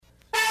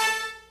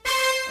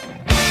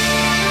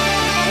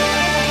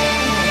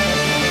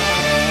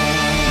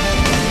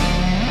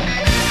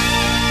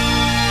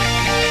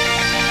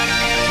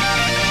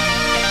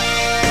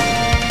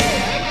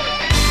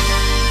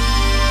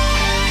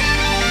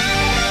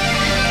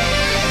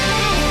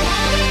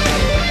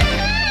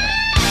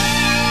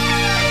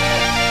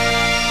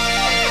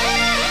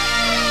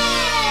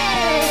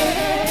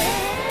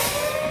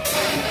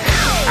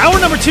Hour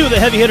number 2 of the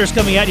Heavy Hitters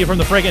coming at you from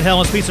the Frank and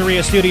Helen's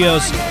Pizzeria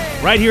Studios,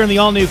 right here in the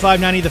all-new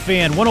 590 The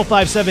Fan,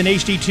 105.7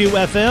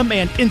 HD2 FM,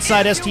 and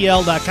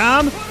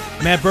InsideSTL.com.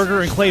 Matt Berger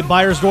and Clay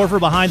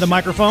Beiersdorfer behind the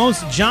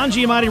microphones. John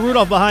Giamatti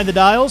Rudolph behind the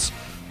dials.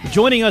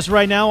 Joining us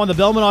right now on the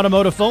Bellman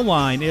Automotive phone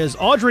line is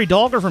Audrey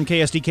Dahlgren from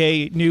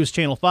KSDK News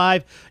Channel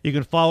 5. You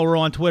can follow her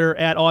on Twitter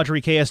at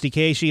Audrey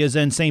KSDK. She is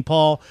in St.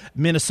 Paul,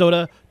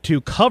 Minnesota, to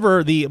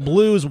cover the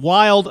Blues'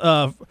 wild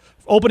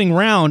opening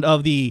round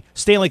of the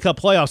Stanley Cup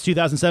Playoffs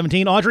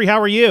 2017. Audrey, how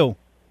are you?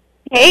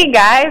 Hey,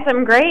 guys.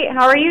 I'm great.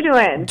 How are you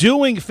doing?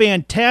 Doing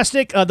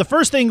fantastic. The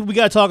first thing we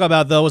got to talk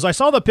about, though, is I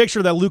saw the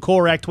picture that Luke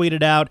Horak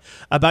tweeted out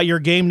about your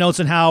game notes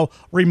and how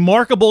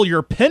remarkable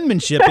your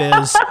penmanship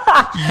is.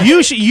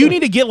 You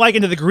need to get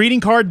into the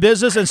greeting card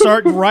business and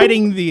start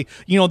writing the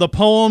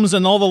poems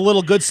and all the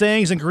little good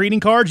sayings and greeting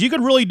cards. You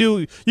could really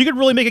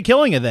make a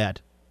killing of that.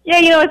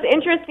 Yeah, what's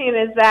interesting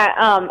is that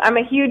I'm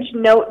a huge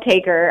note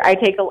taker. I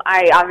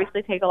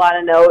obviously take a lot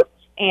of notes,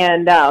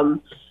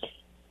 and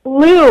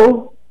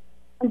Lou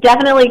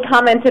definitely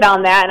commented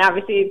on that, and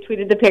obviously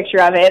tweeted the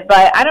picture of it.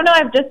 But I don't know.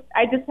 I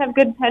just have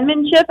good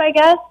penmanship, I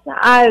guess.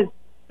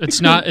 It's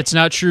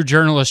not true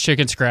journalist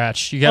chicken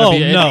scratch. You gotta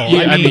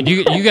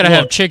you gotta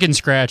have chicken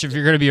scratch if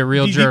you're gonna be a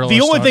real journalist.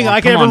 The only thing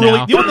I can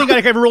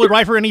ever really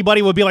write for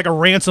anybody would be like a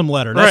ransom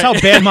letter. That's how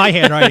bad my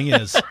handwriting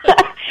is.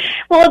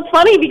 Well, it's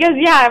funny because,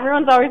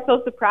 everyone's always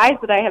so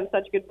surprised that I have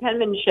such good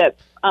penmanship.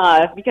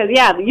 Because,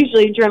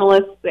 usually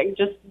journalists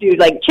just do,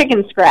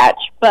 chicken scratch.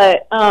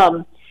 But,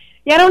 I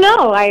don't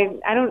know. I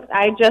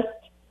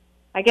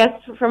guess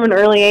from an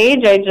early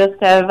age, I just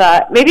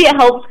have, maybe it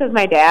helps because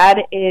my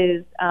dad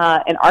is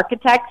an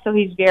architect, so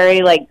he's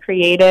very,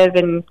 creative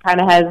and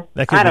kind of has,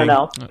 I don't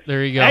know.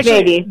 There you go. Actually,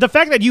 maybe. The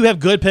fact that you have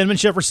good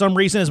penmanship for some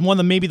reason is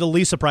maybe the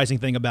least surprising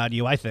thing about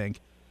you, I think.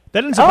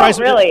 That didn't surprise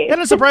me. Really? That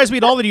didn't surprise me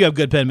at all that you have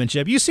good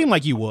penmanship. You seem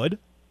like you would.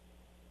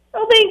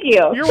 Oh, thank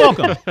you. You're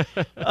welcome.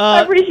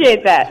 I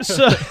appreciate that.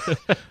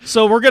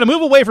 So we're going to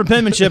move away from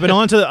penmanship and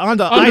onto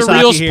ice hockey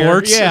real here.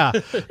 Sports. Yeah.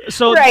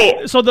 So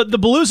right. So the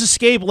Blues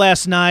escaped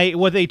last night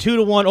with a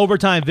 2-1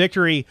 overtime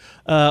victory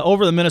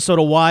over the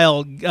Minnesota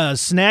Wild,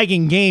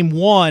 snagging Game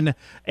 1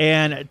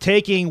 and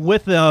taking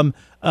with them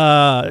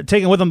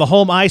the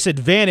home ice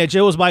advantage.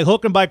 It was by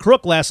hook and by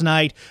crook last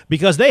night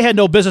because they had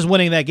no business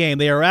winning that game.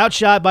 They were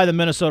outshot by the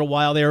Minnesota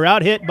Wild. They were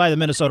out-hit by the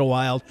Minnesota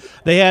Wild.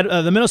 They had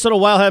the Minnesota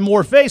Wild had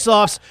more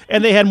face-offs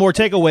and they had more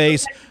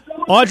takeaways.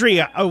 Audrey,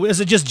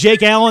 is it just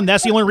Jake Allen?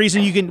 That's the only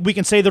reason we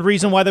can say the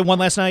reason why they won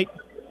last night?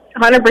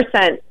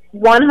 100%.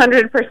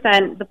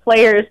 100%. The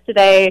players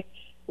today,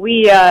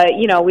 we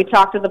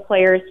talked to the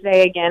players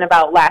today again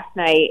about last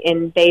night,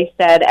 and they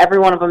said, every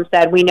one of them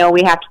said, we know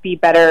we have to be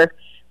better.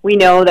 We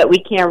know that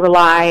we can't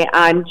rely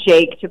on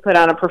Jake to put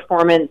on a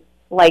performance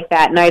like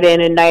that night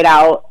in and night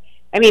out.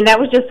 I mean, that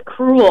was just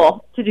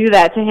cruel to do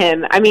that to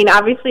him. I mean,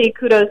 obviously,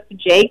 kudos to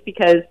Jake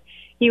because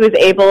he was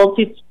able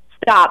to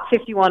stop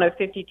 51 of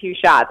 52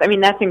 shots. I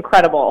mean, that's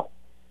incredible.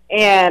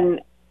 And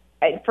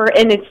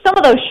it's some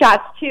of those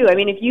shots, too. I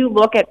mean, if you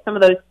look at some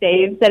of those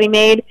saves that he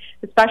made,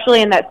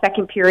 especially in that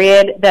second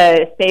period,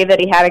 the save that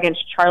he had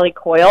against Charlie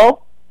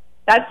Coyle,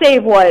 that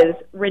save was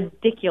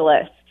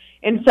ridiculous.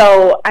 And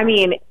so, I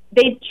mean,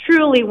 they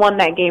truly won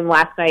that game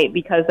last night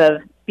because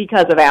of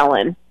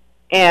Allen.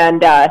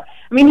 And,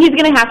 he's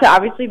going to have to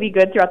obviously be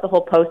good throughout the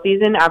whole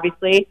postseason.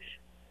 Obviously,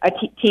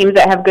 teams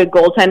that have good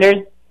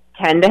goaltenders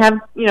tend to have,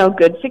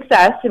 good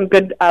success and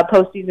good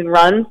postseason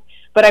runs.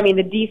 But,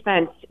 the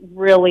defense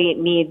really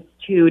needs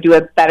to do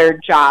a better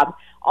job.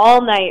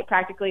 All night,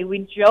 practically,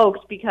 we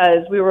joked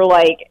because we were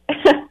like,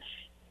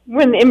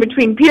 when in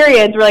between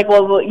periods, we're like,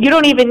 well, you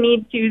don't even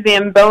need to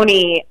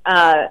Zamboni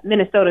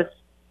Minnesota's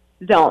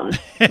zone,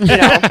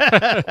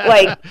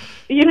 all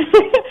you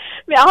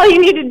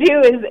need to do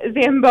is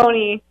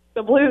Zamboni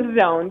the Blues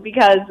zone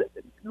because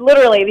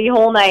literally the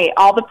whole night,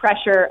 all the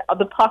pressure of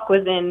the puck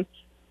was in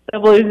the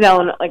Blues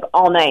zone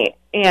all night,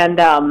 and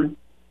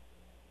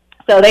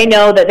so they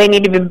know that they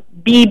need to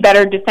be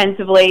better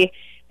defensively.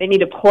 They need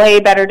to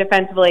play better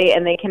defensively,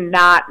 and they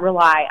cannot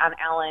rely on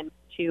Allen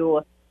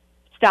to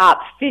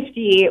stop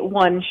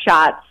 51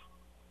 shots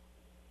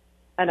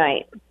a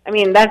night.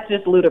 That's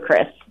just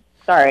ludicrous.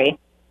 Sorry.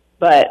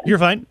 But you're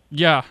fine.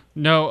 Yeah.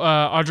 No,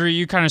 Audrey,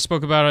 you kind of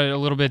spoke about it a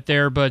little bit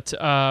there, but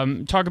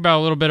talk about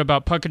a little bit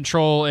about puck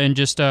control and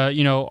just,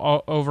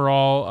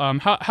 overall,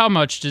 how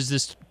much does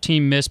this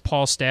team miss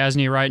Paul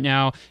Stastny right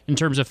now in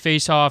terms of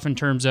face-off, in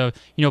terms of,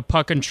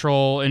 puck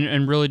control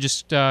and really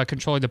just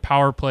controlling the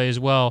power play as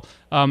well?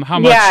 How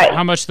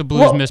much the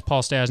Blues miss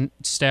Paul Stastny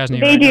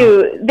right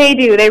now? They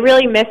do. They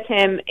really miss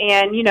him.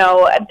 And,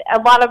 a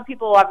lot of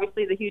people,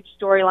 obviously, the huge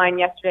storyline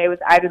yesterday was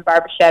Ivan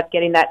Barbashev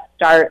getting that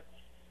start.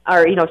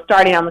 Or,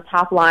 starting on the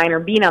top line or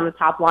being on the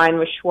top line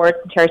with Schwartz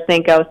and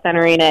Tarasenko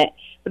centering it.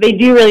 But they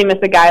do really miss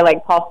a guy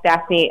like Paul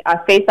Stastny.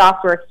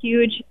 Face-offs were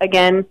huge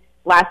again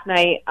last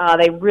night.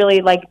 They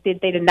really they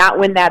did not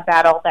win that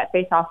battle, that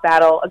face-off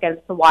battle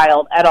against the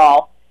Wild at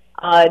all.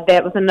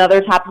 That was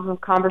another topic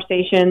of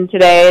conversation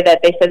today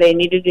that they said they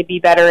needed to be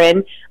better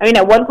in. I mean,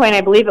 at one point,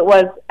 I believe it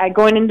was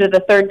going into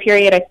the third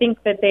period, I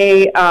think that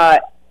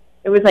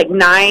it was like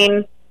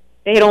 9.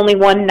 They had only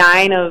won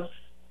 9 of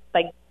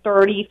like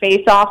 30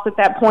 face-offs at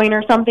that point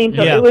or something.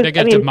 So yeah, it was, they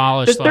got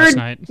demolished last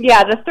night.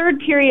 Yeah, the third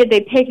period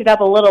they picked it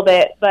up a little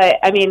bit, but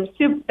I mean,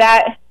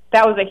 that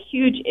was a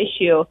huge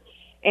issue.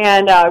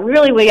 And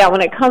really,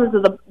 when it comes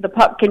to the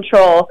puck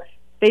control,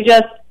 and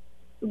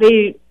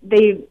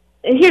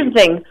here's the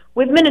thing,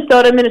 with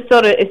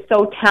Minnesota is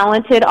so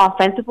talented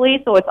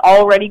offensively, so it's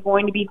already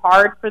going to be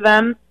hard for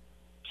them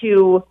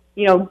to,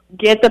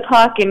 get the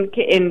puck and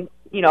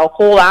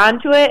hold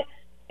on to it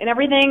and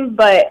everything.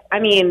 But, I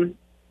mean,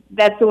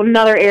 that's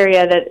another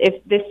area that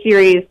if this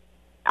series,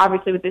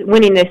 obviously with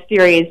winning this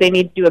series, they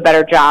need to do a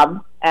better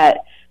job at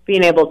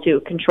being able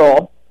to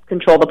control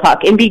the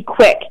puck and be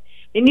quick.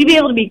 They need to be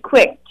able to be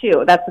quick,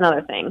 too. That's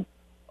another thing.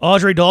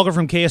 Audrey Dahlgren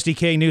from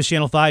KSDK News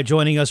Channel 5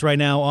 joining us right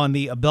now on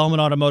the Bellman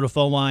Automotive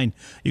phone line.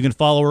 You can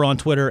follow her on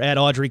Twitter at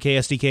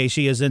AudreyKSDK.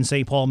 She is in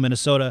St. Paul,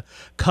 Minnesota,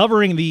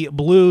 covering the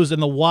Blues and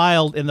the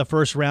Wild in the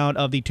first round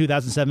of the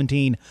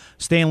 2017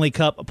 Stanley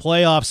Cup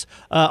playoffs.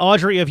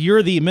 Audrey, if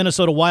you're the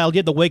Minnesota Wild, you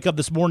had to wake up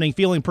this morning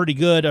feeling pretty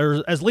good,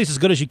 or at least as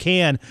good as you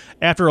can,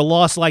 after a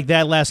loss like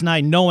that last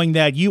night, knowing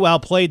that you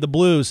outplayed the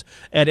Blues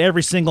at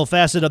every single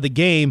facet of the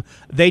game.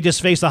 They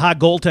just faced a hot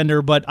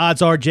goaltender, but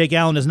odds are Jake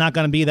Allen is not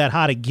going to be that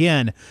hot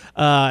again.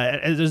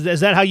 Is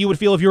that how you would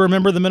feel if you were a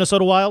member of the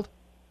Minnesota Wild?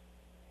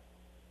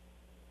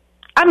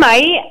 I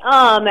might.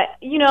 I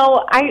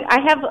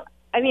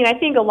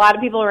think a lot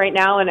of people right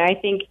now, and I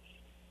think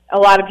a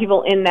lot of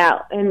people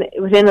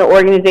within the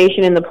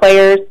organization and the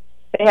players,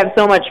 they have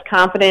so much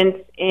confidence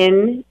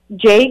in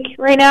Jake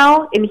right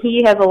now, and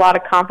he has a lot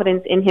of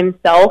confidence in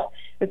himself,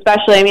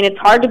 especially. I mean, it's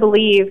hard to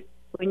believe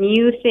when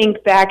you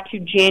think back to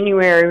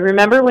January.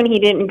 Remember when he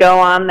didn't go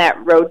on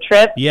that road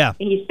trip? Yeah.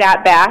 He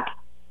sat back.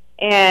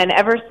 And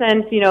ever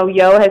since,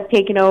 Yo has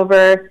taken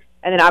over,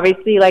 and then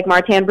obviously like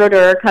Martin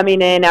Brodeur coming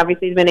in,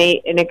 obviously has been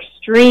an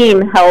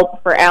extreme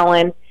help for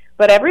Allen.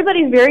 But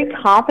everybody's very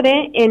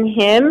confident in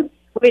him,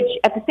 which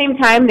at the same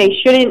time they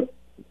shouldn't,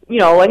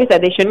 like I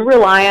said, they shouldn't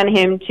rely on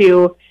him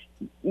to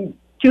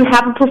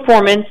have a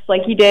performance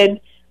like he did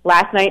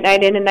last night,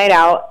 night in and night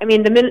out. I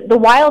mean, the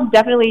Wild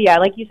definitely, yeah,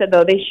 like you said,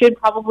 though, they should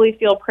probably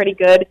feel pretty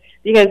good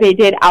because they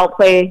did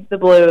outplay the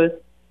Blues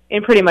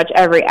in pretty much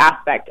every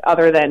aspect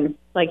other than,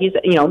 like you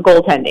said,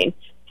 goaltending.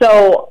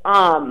 So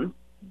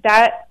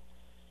that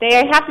they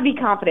have to be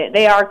confident.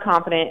 They are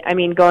confident. I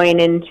mean,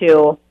 going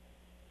into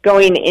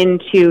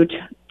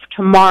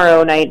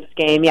tomorrow night's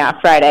game,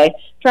 Friday.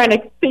 Trying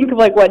to think of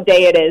what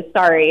day it is.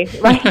 Sorry,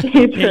 my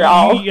days are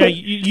all.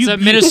 It's a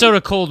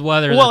Minnesota cold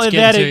weather. Well,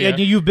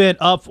 you've been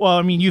up. Well,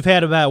 I mean, you've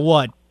had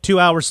about 2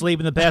 hours sleep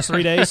in the past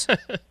 3 days.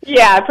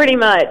 Yeah, pretty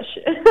much.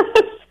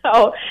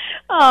 So.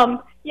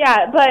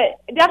 Yeah,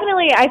 but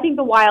definitely I think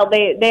the Wild,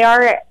 they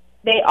are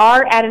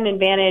at an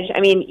advantage. I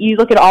mean, you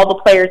look at all the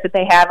players that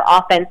they have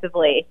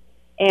offensively,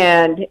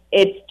 and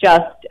it's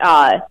just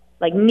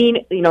like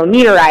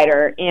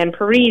Niederreiter and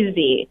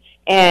Parise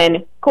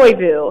and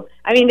Koivu.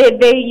 I mean,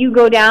 you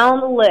go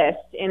down the list,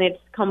 and it's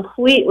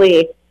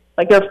completely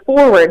like their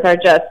forwards are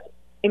just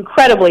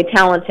incredibly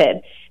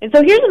talented. And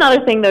so here's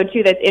another thing, though,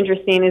 too, that's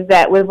interesting is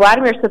that with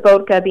Vladimir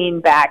Sobotka being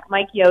back,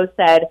 Mike Yeo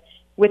said,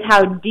 with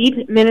how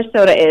deep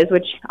Minnesota is,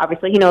 which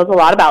obviously he knows a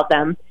lot about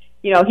them,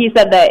 he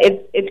said that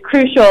it's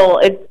crucial.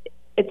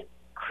 It's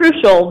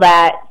crucial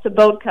that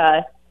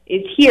Sobotka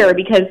is here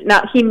because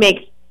now he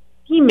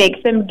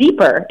makes them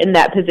deeper in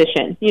that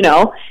position,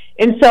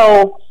 and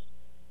so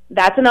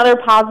that's another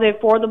positive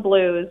for the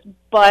Blues.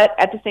 But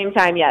at the same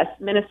time, yes,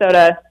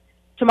 Minnesota.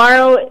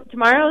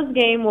 Tomorrow's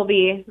game will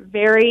be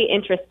very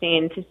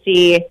interesting to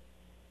see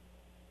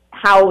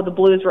how the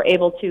Blues were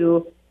able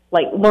to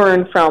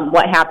learn from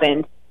what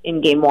happened in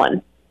Game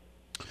 1.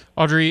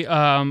 Audrey,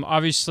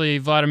 obviously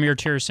Vladimir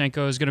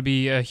Tarasenko is going to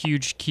be a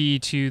huge key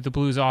to the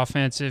Blues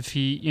offense if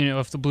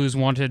the Blues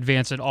want to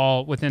advance at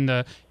all within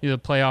the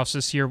playoffs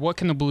this year. What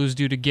can the Blues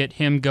do to get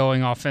him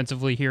going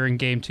offensively here in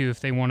Game 2 if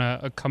they want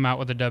to come out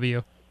with a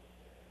W?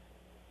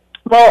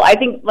 Well, I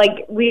think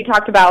we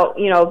talked about,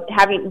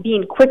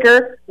 being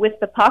quicker with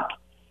the puck,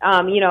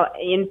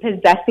 in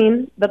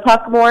possessing the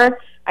puck more.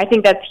 I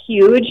think that's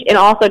huge, and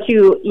also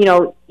too,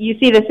 you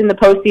see this in the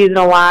postseason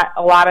a lot.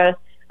 A lot of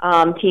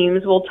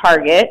teams will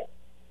target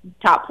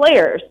top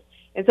players.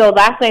 And so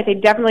last night they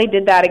definitely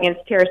did that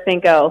against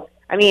Tarasenko.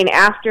 I mean,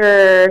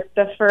 after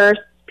the first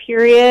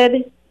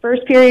period, 2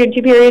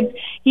 periods,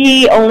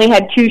 he only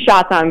had 2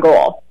 shots on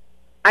goal.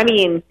 I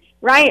mean,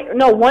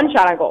 1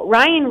 shot on goal.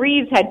 Ryan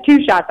Reeves had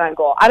 2 shots on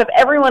goal. Out of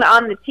everyone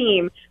on the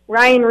team,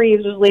 Ryan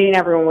Reeves was leading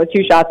everyone with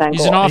 2 shots on goal.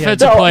 He's an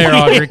offensive player,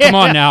 Audrey. Come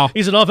on now.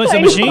 He's an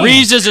offensive machine.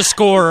 Reeves is a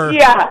scorer.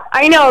 Yeah,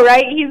 I know,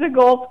 right? He's a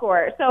goal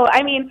scorer. So,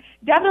 I mean,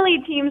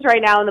 definitely teams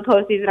right now in the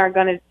postseason are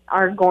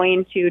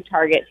going to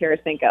target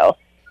Tarasenko.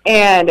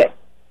 And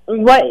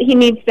what he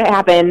needs to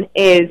happen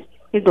is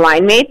his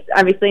line mates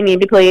obviously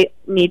need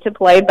to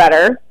play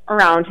better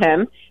around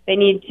him. They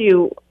need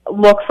to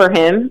look for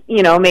him,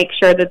 make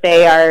sure that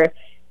they are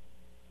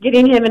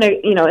getting him in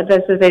in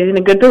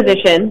a good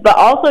position. But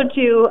also,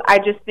 too, I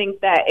just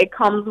think that it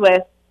comes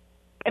with,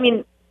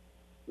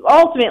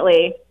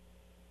 ultimately,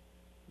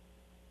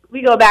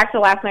 we go back to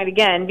last night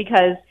again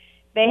because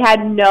they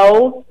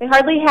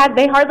hardly had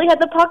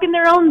the puck in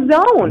their own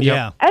zone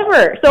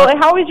ever. So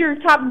how is your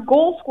top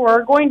goal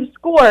scorer going to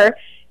score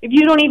if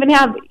you don't even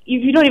have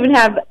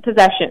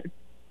possession?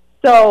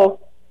 So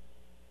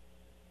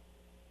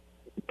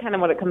kind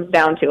of what it comes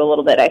down to a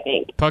little bit, I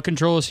think. Puck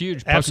control is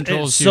huge.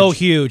 It's so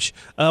huge.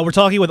 We're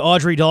talking with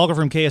Audrey Dahlgren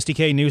from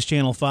KSDK News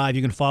Channel 5.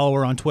 You can follow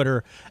her on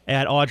Twitter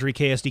at Audrey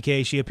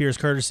KSDK. She appears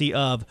courtesy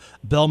of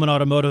Bellman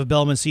Automotive,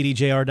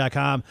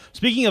 BellmanCDJR.com.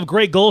 Speaking of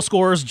great goal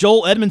scorers,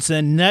 Joel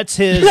Edmondson nets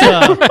his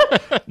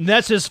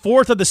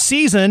fourth of the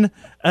season.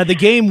 The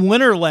game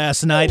winner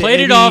last night. Played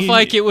it off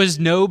like it was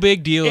no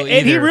big deal either.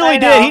 And he really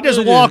did. He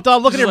just walked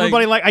off looking at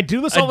everybody like, I do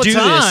this all the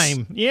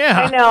time.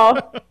 Yeah. I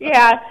know.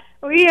 Yeah.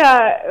 We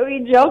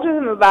joked with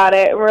him about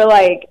it. We're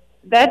like,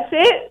 that's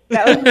it.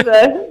 That was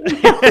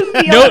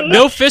the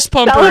no fist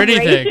pump or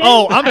anything.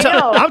 Oh,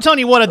 I'm telling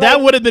you what, if that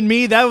would have been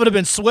me, that would have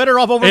been sweater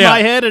off over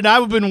my heid, and I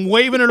would have been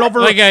waving it over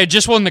like I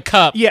just won the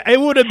cup. Yeah, it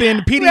would have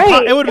been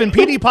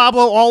Petey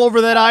Pablo all over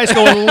that ice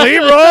going,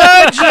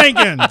 Leroy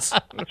Jenkins.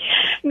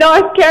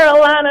 North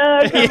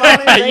Carolina.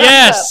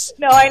 Yes.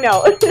 No, I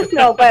know.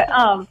 No, but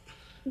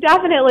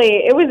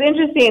definitely it was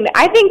interesting.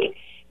 I think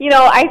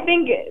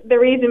the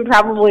reason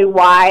probably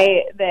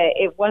why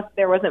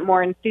there wasn't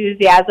more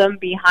enthusiasm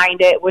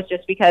behind it was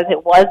just because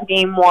it was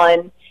game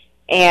one,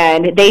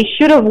 and they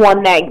should have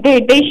won that.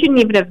 They shouldn't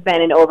even have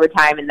been in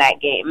overtime in that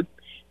game.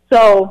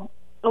 So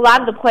a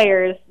lot of the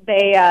players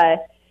they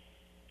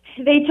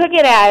took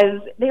it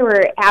as they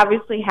were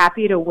obviously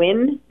happy to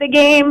win the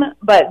game,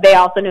 but they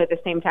also knew at the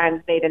same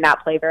time they did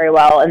not play very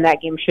well, and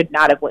that game should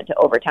not have went to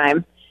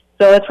overtime.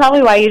 So that's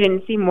probably why you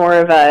didn't see more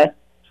of a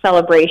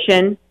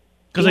celebration.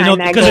 Because they know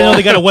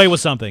they got away with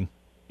something.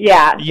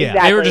 Yeah,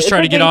 exactly. They were just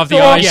trying to get off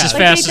the ice as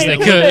fast as they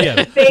could.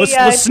 Yeah.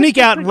 Let's sneak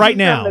out right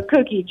now. From the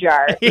cookie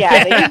jar.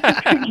 Yeah, they used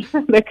the cookie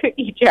from the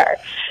cookie jar,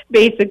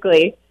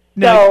 basically.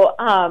 So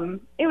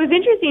it was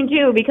interesting,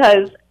 too,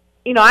 because,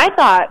 I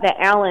thought that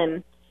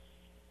Allen,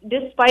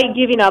 despite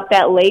giving up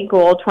that late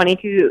goal,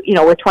 22,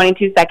 with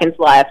 22 seconds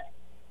left,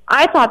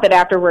 I thought that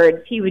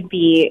afterwards he would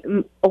be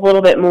a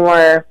little bit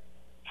more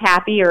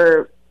happy,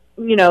 or,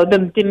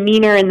 the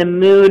demeanor and the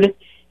mood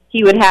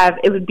he would have,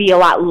 it would be a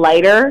lot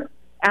lighter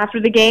after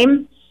the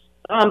game.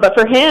 But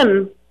for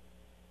him,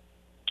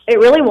 it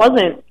really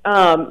wasn't.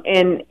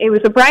 And it was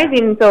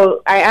surprising.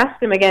 So I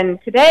asked him again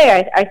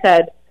today, I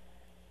said,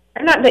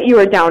 not that you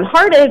were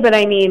downhearted, but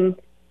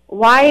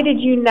why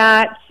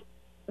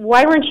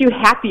weren't you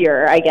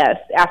happier, I guess,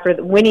 after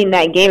winning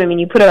that game?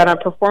 You put it on a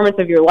performance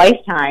of your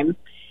lifetime.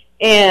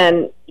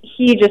 And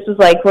he just was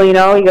like,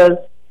 well, he goes,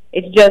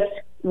 it's just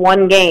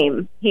one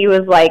game. He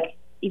was like,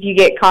 if you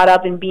get caught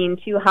up in being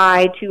too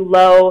high, too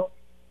low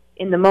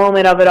in the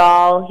moment of it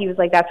all, he was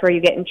like, that's where you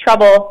get in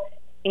trouble.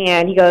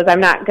 And he goes, I'm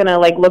not going to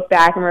look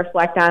back and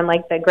reflect on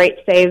the great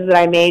saves that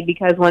I made,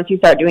 because once you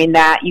start doing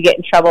that, you get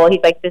in trouble.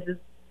 He's like, this is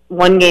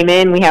one game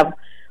in. We have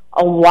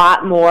a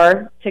lot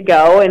more to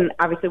go, and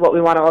obviously what we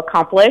want to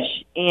accomplish.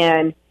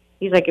 And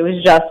he's like, it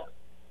was just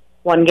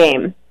one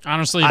game.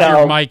 Honestly, if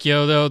you're Mike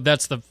Yeo, though,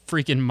 that's the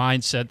freaking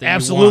mindset that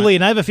absolutely, you want.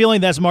 And I have a feeling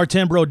that's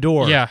Martin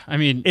Brodeur. Yeah,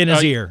 in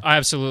his ear.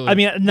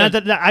 Absolutely.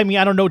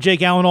 I don't know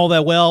Jake Allen all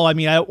that well.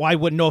 I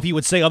wouldn't know if he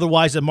would say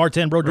otherwise that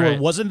Martin Brodeur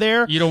wasn't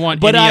there. You don't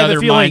want any other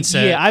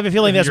mindset. Yeah, I have a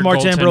feeling that's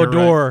Martin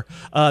Brodeur.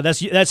 Right.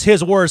 That's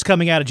his words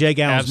coming out of Jake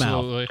Allen's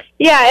mouth.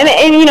 Yeah,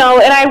 and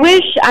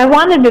I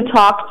wanted to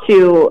talk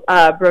to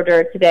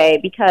Brodeur today,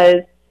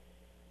 because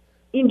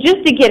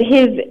just to get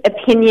his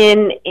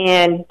opinion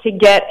and to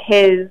get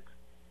his,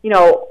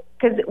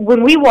 because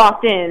when we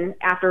walked in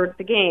after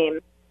the game,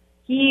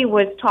 he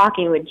was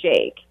talking with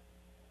Jake.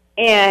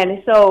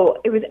 And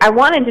so I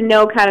wanted to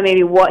know kind of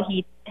maybe what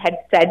he had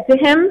said to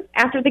him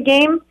after the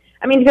game.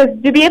 Because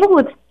to be able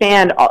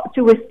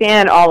to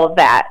withstand all of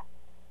that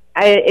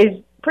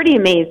is pretty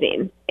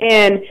amazing.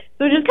 And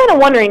so just kind of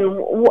wondering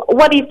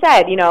what he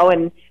said,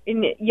 and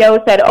Yo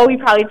said, oh, he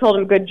probably told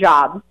him good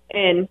job.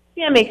 And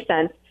yeah, it makes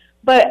sense.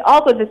 But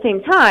also at the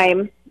same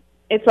time,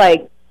 it's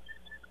like,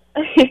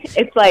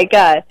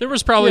 there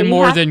was probably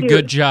more than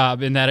good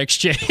job in that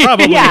exchange.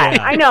 Probably, yeah,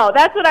 I know.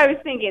 That's what I was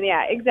thinking.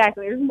 Yeah,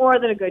 exactly. There's more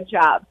than a good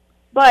job.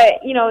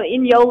 But,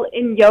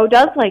 Yo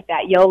does like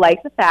that. Yo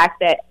likes the fact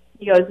that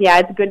he goes, yeah,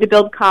 it's good to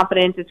build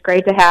confidence. It's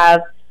great to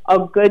have a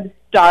good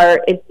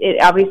start. It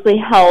obviously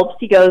helps.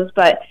 He goes,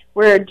 but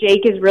where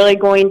Jake is really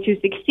going to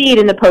succeed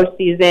in the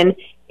postseason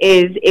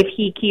is if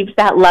he keeps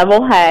that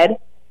level head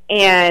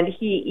and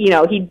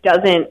he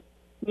doesn't,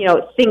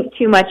 sink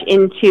too much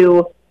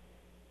into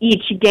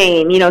each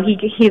game.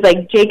 He's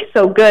like, Jake's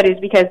so good is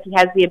because he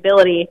has the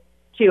ability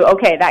to,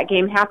 okay, that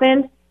game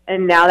happened,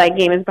 and now that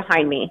game is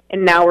behind me,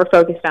 and now we're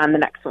focused on the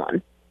next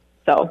one.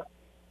 So,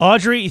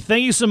 Audrey,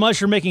 thank you so much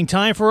for making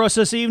time for us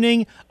this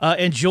evening.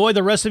 Enjoy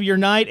the rest of your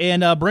night,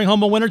 and bring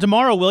home a winner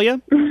tomorrow, will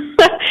you?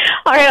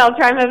 All right, I'll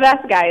try my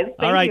best, guys.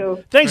 Thank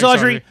you. Thanks,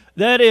 Audrey.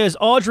 That is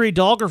Audrey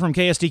Dahlgren from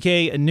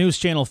KSTK News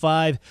Channel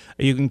 5.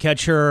 You can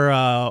catch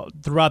her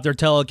throughout their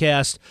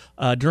telecast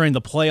during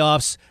the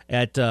playoffs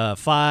at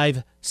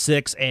 5,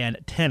 6, and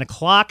 10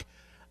 o'clock.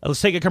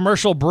 Let's take a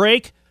commercial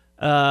break.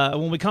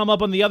 When we come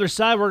up on the other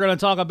side, we're going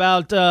to talk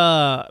about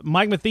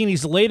Mike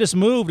Matheny's latest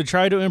move to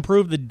try to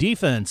improve the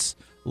defense.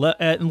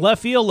 In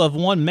left field of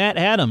one Matt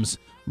Adams,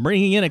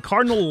 bringing in a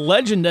Cardinal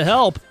legend to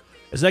help.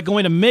 Is that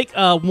going to make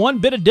one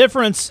bit of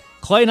difference?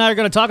 Clay and I are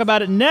going to talk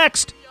about it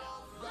next,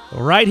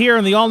 right here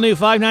on the all-new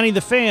 590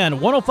 The Fan,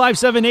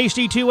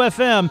 105.7 HD2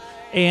 FM,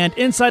 and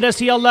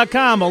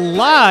InsideSTL.com,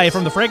 live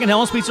from the Frank and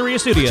Helen's Pizzeria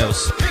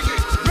Studios.